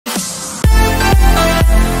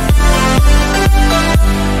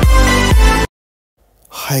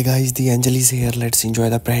Hi guys, the Angel is here. Let's enjoy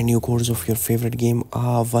the brand new course of your favorite game,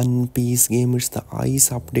 One Piece game. It's the Ice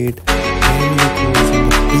update. Brand new course in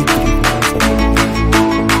the big difference of the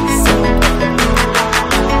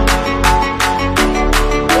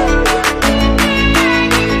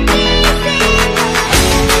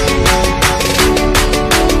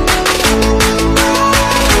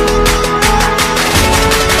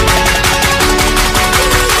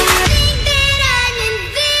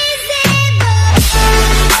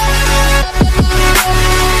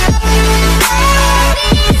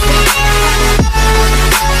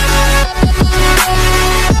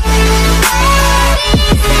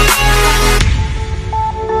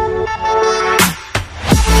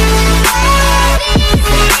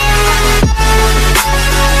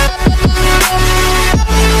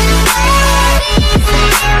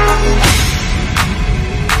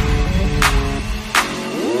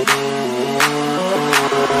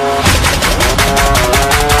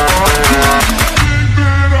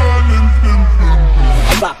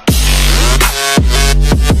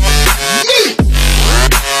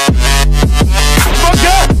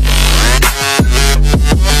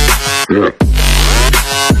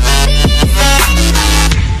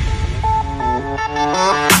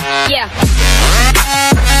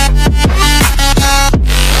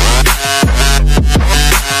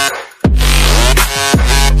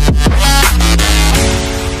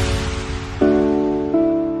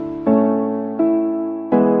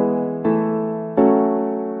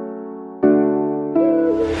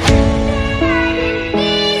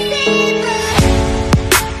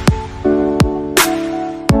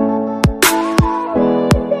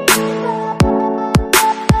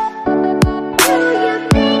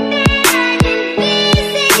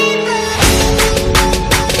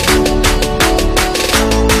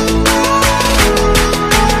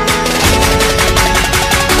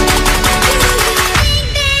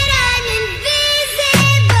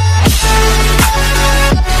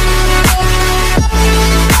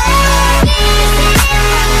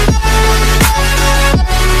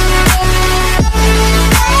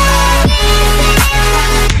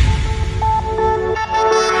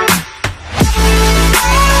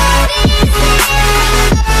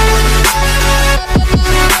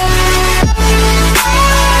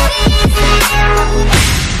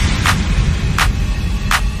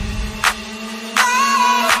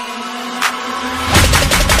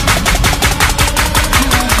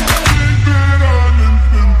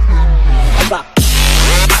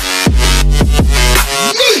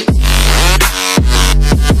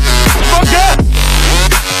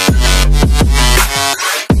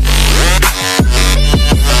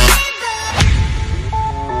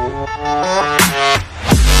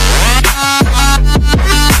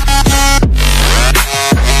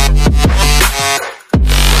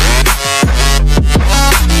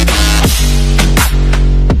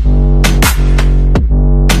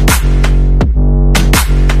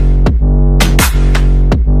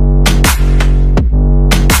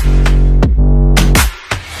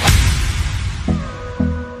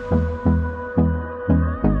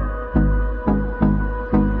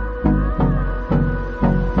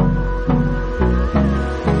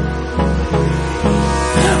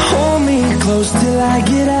close till I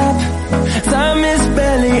get up. Time is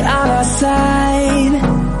barely on our side.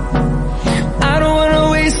 I don't wanna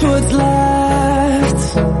waste what's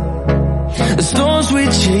left. The storms we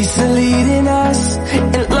chase are leading us,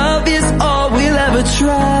 and love is all we'll ever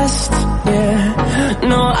trust. Yeah,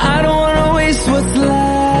 no, I don't wanna waste what's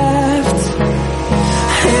left.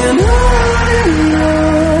 And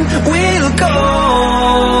on we'll go,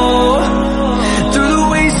 through the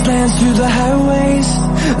wastelands, through the highways,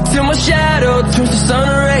 till my shadow turns to sun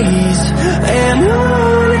rays. And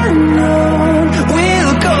on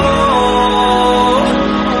we'll go,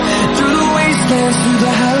 through the wastelands, through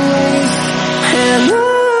the highways, and on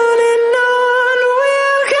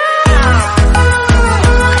we'll go.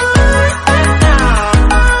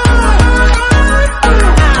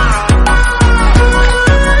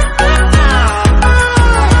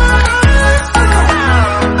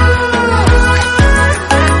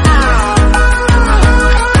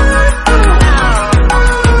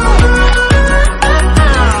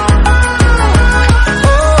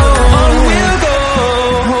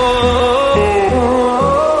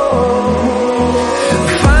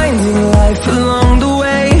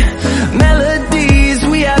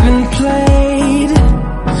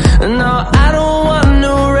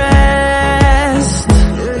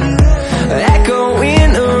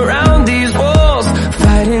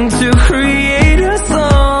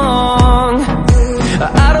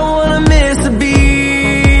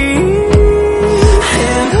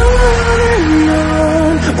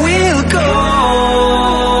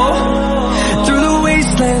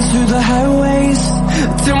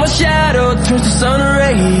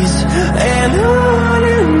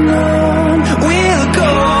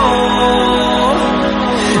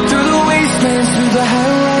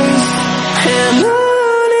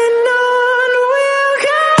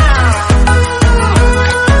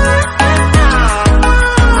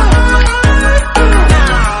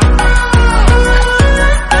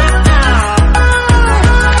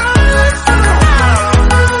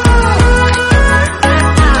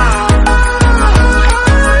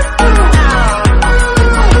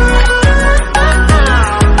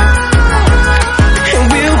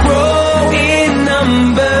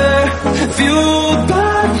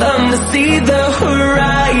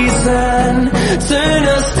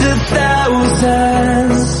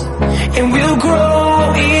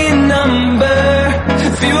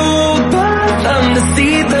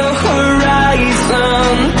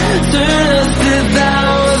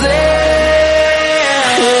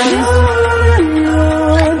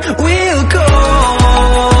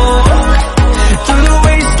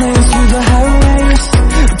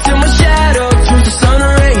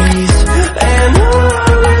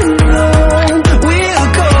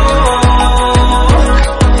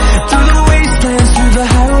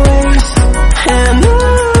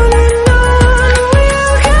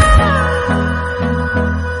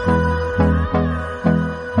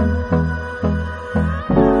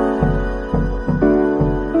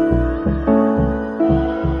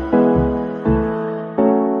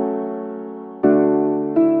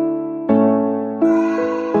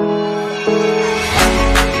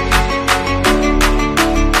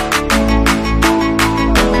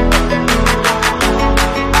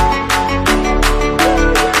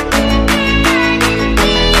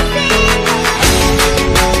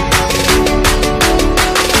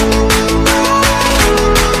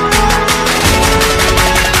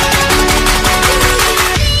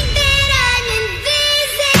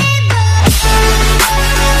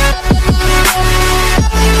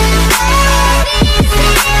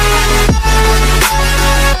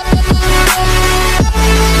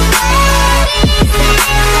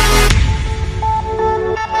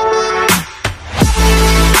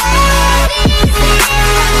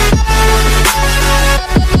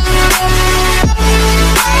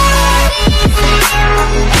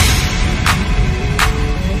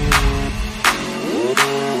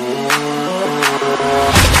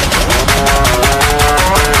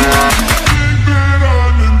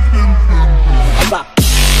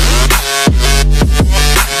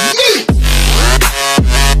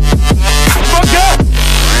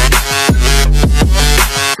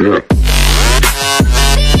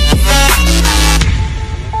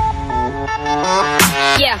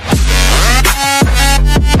 Yeah.